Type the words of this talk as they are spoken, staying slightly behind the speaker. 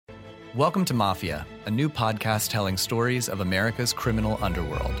Welcome to Mafia, a new podcast telling stories of America's criminal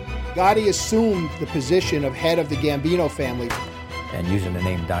underworld. Gotti assumed the position of head of the Gambino family. And using the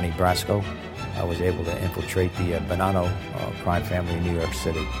name Donnie Brasco, I was able to infiltrate the Bonanno crime family in New York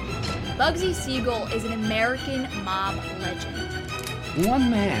City. Bugsy Siegel is an American mob legend.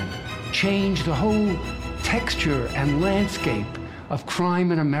 One man changed the whole texture and landscape of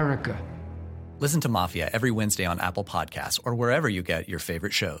crime in America. Listen to Mafia every Wednesday on Apple Podcasts or wherever you get your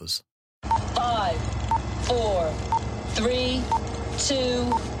favorite shows. 5, 4, 3, 2,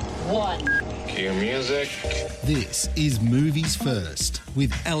 1. Cue music. This is Movies First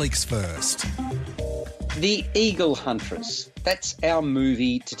with Alex First. The Eagle Huntress. That's our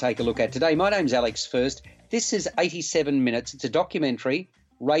movie to take a look at today. My name's Alex First. This is 87 minutes. It's a documentary,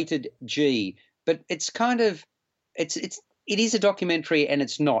 rated G, but it is a documentary and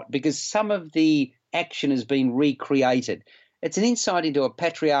it's not, because some of the action has been recreated. It's an insight into a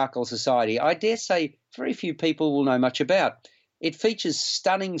patriarchal society I dare say very few people will know much about. It features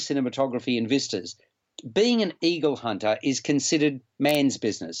stunning cinematography and vistas. Being an eagle hunter is considered man's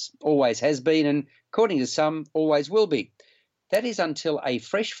business, always has been, and according to some, always will be. That is until a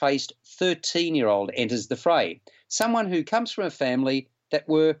fresh-faced 13-year-old enters the fray, someone who comes from a family that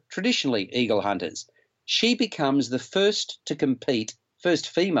were traditionally eagle hunters. She becomes the first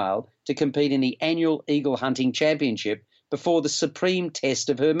female to compete in the annual Eagle Hunting Championship before the supreme test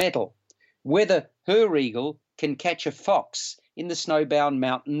of her mettle, whether her eagle can catch a fox in the snowbound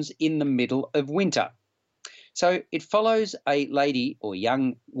mountains in the middle of winter. So it follows a lady or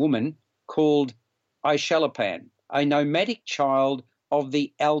young woman called Aishalapan, a nomadic child of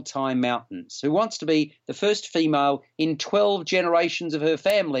the Altai Mountains, who wants to be the first female in 12 generations of her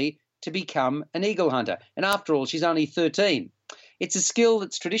family to become an eagle hunter. And after all, she's only 13. It's a skill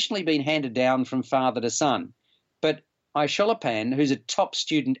that's traditionally been handed down from father to son. But Aishalapan, who's a top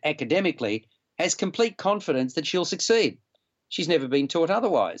student academically, has complete confidence that she'll succeed. She's never been taught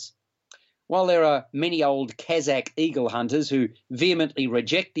otherwise. While there are many old Kazakh eagle hunters who vehemently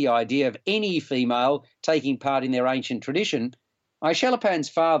reject the idea of any female taking part in their ancient tradition, Aishalapan's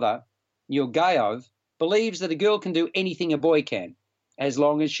father, Yurgayev, believes that a girl can do anything a boy can, as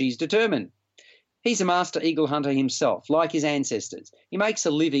long as she's determined. He's a master eagle hunter himself, like his ancestors. He makes a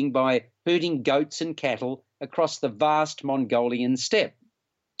living by herding goats and cattle across the vast Mongolian steppe.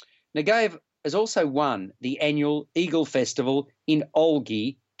 Nagaev has also won the annual Eagle Festival in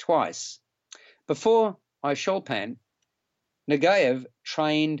Olgi twice. Before Aishalapan, Nagaev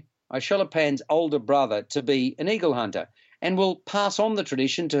trained Aishalapan's older brother to be an eagle hunter and will pass on the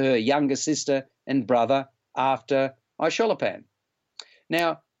tradition to her younger sister and brother after Aishalapan.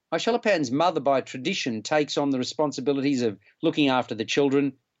 Now, Aishalapan's mother by tradition takes on the responsibilities of looking after the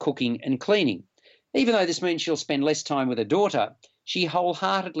children, cooking and cleaning. Even though this means she'll spend less time with her daughter, she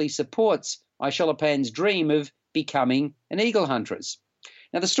wholeheartedly supports Aishalapan's dream of becoming an eagle huntress.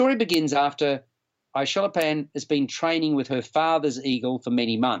 Now, the story begins after Aishalapan has been training with her father's eagle for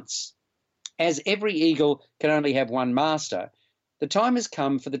many months. As every eagle can only have one master, the time has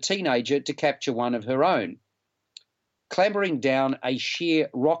come for the teenager to capture one of her own. Clambering down a sheer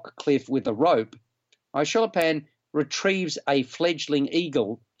rock cliff with a rope, Aishalapan retrieves a fledgling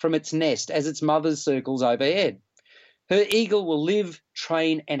eagle from its nest as its mother circles overhead. Her eagle will live,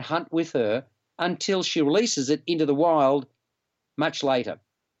 train and hunt with her until she releases it into the wild much later,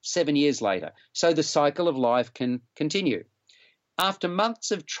 7 years later, so the cycle of life can continue. After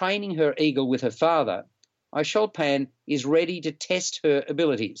months of training her eagle with her father, Aishalapan is ready to test her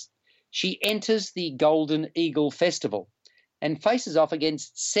abilities. She enters the Golden Eagle Festival and faces off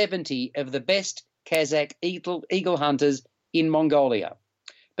against 70 of the best Kazakh eagle hunters in Mongolia.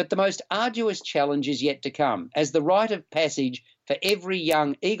 But the most arduous challenge is yet to come, as the rite of passage for every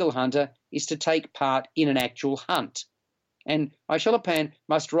young eagle hunter is to take part in an actual hunt. And Aishalapan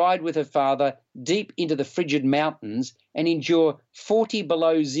must ride with her father deep into the frigid mountains and endure 40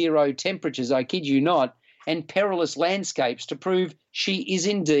 below zero temperatures, I kid you not, and perilous landscapes to prove she is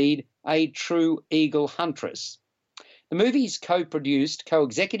indeed a true eagle huntress. The movie is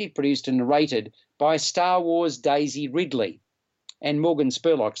co-executive produced and narrated by Star Wars Daisy Ridley, and Morgan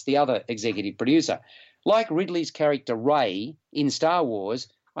Spurlock's the other executive producer. Like Ridley's character Rey in Star Wars,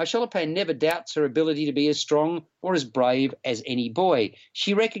 Aishalapan never doubts her ability to be as strong or as brave as any boy.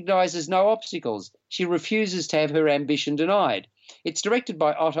 She recognises no obstacles. She refuses to have her ambition denied. It's directed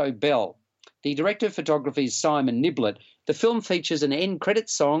by Otto Bell. The director of photography is Simon Niblett. The film features an end credit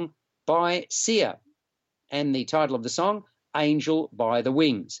song by Sia, and the title of the song, Angel by the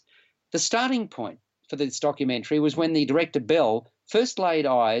Wings. The starting point for this documentary was when the director Bell first laid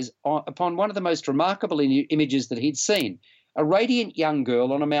eyes upon one of the most remarkable images that he'd seen, a radiant young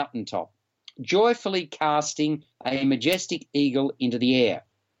girl on a mountaintop, joyfully casting a majestic eagle into the air.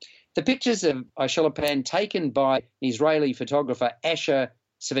 The pictures of Aisholapan taken by Israeli photographer Asher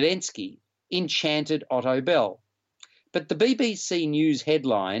Svedensky enchanted Otto Bell. But the BBC News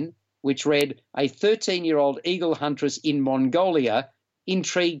headline, which read, "A 13-year-old eagle huntress in Mongolia,"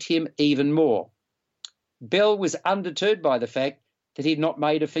 intrigued him even more. Bell was undeterred by the fact that he'd not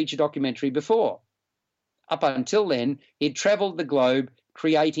made a feature documentary before. Up until then, he'd travelled the globe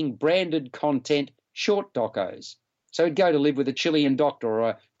creating branded content short docos. So he'd go to live with a Chilean doctor or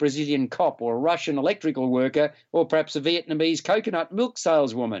a Brazilian cop or a Russian electrical worker or perhaps a Vietnamese coconut milk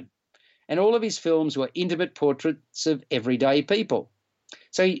saleswoman. And all of his films were intimate portraits of everyday people.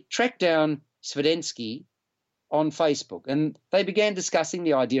 So he tracked down Svedensky on Facebook and they began discussing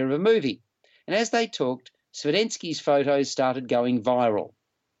the idea of a movie. And as they talked, Svedensky's photos started going viral,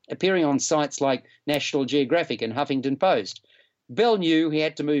 appearing on sites like National Geographic and Huffington Post. Bell knew he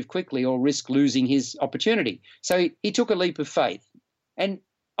had to move quickly or risk losing his opportunity. So he took a leap of faith and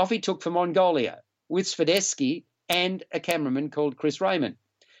off he took for Mongolia with Svedensky and a cameraman called Chris Raymond.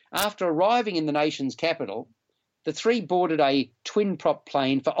 After arriving in the nation's capital, the three boarded a twin-prop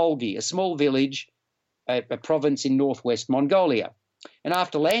plane for Olgi, a small village, a province in northwest Mongolia. And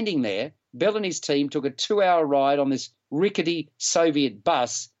after landing there, Bell and his team took a 2-hour ride on this rickety Soviet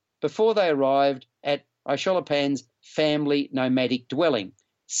bus before they arrived at Aisholapan's family nomadic dwelling,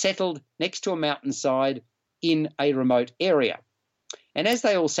 settled next to a mountainside in a remote area. And as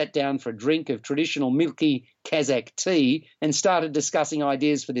they all sat down for a drink of traditional milky Kazakh tea and started discussing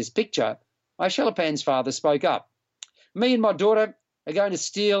ideas for this picture, Aisholapan's father spoke up. "Me and my daughter are going to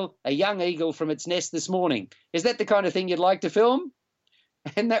steal a young eagle from its nest this morning. Is that the kind of thing you'd like to film?"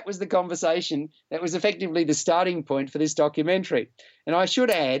 And that was the conversation that was effectively the starting point for this documentary. And I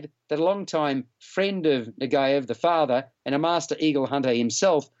should add that a long-time friend of Nagaev, the father, and a master eagle hunter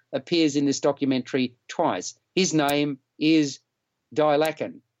himself, appears in this documentary twice. His name is Guy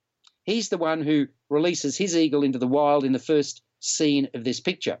Lacan. He's the one who releases his eagle into the wild in the first scene of this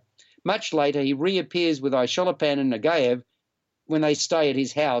picture. Much later, he reappears with Aisholapan and Nagaev when they stay at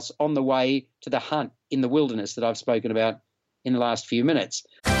his house on the way to the hunt in the wilderness that I've spoken about in the last few minutes.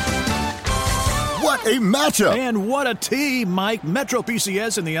 What a matchup! And what a team, Mike. Metro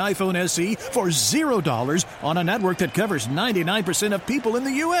PCS and the iPhone SE for $0 on a network that covers 99% of people in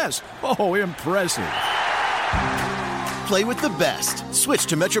the U.S. Oh, impressive. Play with the best. Switch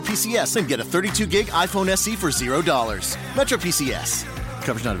to Metro PCS and get a 32-gig iPhone SE for $0. Metro PCS.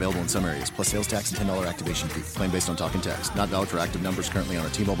 Coverage not available in some areas, plus sales tax and $10 activation fee. Claim based on talk and text. Not valid for active numbers currently on a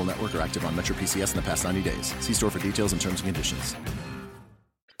T-Mobile network or active on Metro PCS in the past 90 days. See store for details and terms and conditions.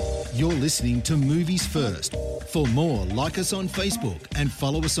 You're listening to Movies First. For more, like us on Facebook and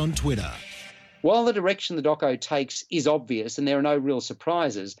follow us on Twitter. While the direction the doco takes is obvious and there are no real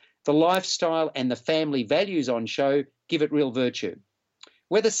surprises, the lifestyle and the family values on show give it real virtue.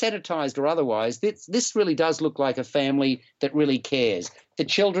 Whether sanitised or otherwise, this really does look like a family that really cares. The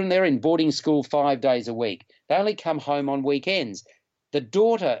children, they're in boarding school 5 days a week. They only come home on weekends. The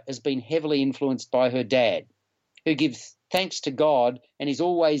daughter has been heavily influenced by her dad, who gives thanks to God and is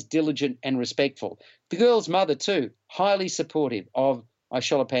always diligent and respectful. The girl's mother, too, highly supportive of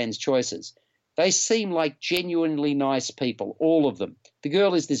Aisholapan's choices. They seem like genuinely nice people, all of them. The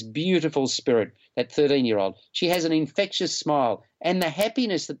girl is this beautiful spirit, that 13-year-old. She has an infectious smile, and the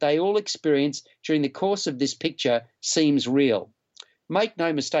happiness that they all experience during the course of this picture seems real. Make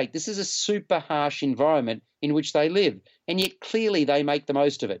no mistake, this is a super harsh environment in which they live, and yet clearly they make the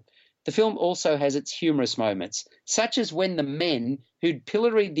most of it. The film also has its humorous moments, such as when the men who'd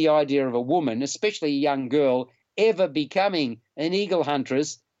pilloried the idea of a woman, especially a young girl, ever becoming an eagle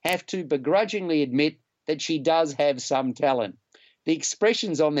huntress, have to begrudgingly admit that she does have some talent. The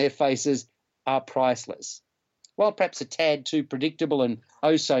expressions on their faces are priceless. While perhaps a tad too predictable and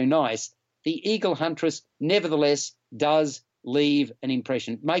oh so nice, the eagle huntress nevertheless does leave an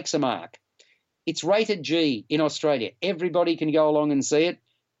impression, makes a mark. It's rated G in Australia. Everybody can go along and see it.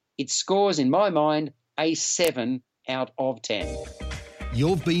 It scores, in my mind, a 7 out of 10.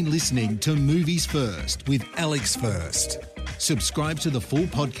 You've been listening to Movies First with Alex First. Subscribe to the full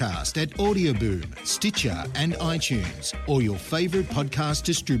podcast at Audioboom, Stitcher and iTunes, or your favourite podcast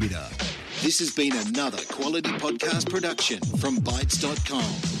distributor. This has been another quality podcast production from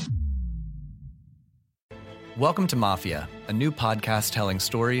Bytes.com. Welcome to Mafia, a new podcast telling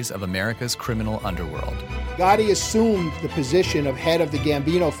stories of America's criminal underworld. Gotti assumed the position of head of the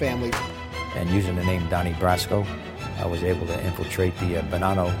Gambino family. And using the name Donnie Brasco, I was able to infiltrate the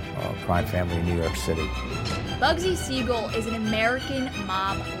Bonanno crime family in New York City. Bugsy Siegel is an American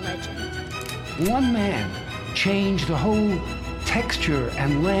mob legend. One man change the whole texture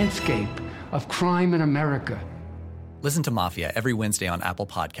and landscape of crime in America. Listen to Mafia every Wednesday on Apple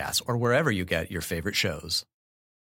Podcasts or wherever you get your favorite shows.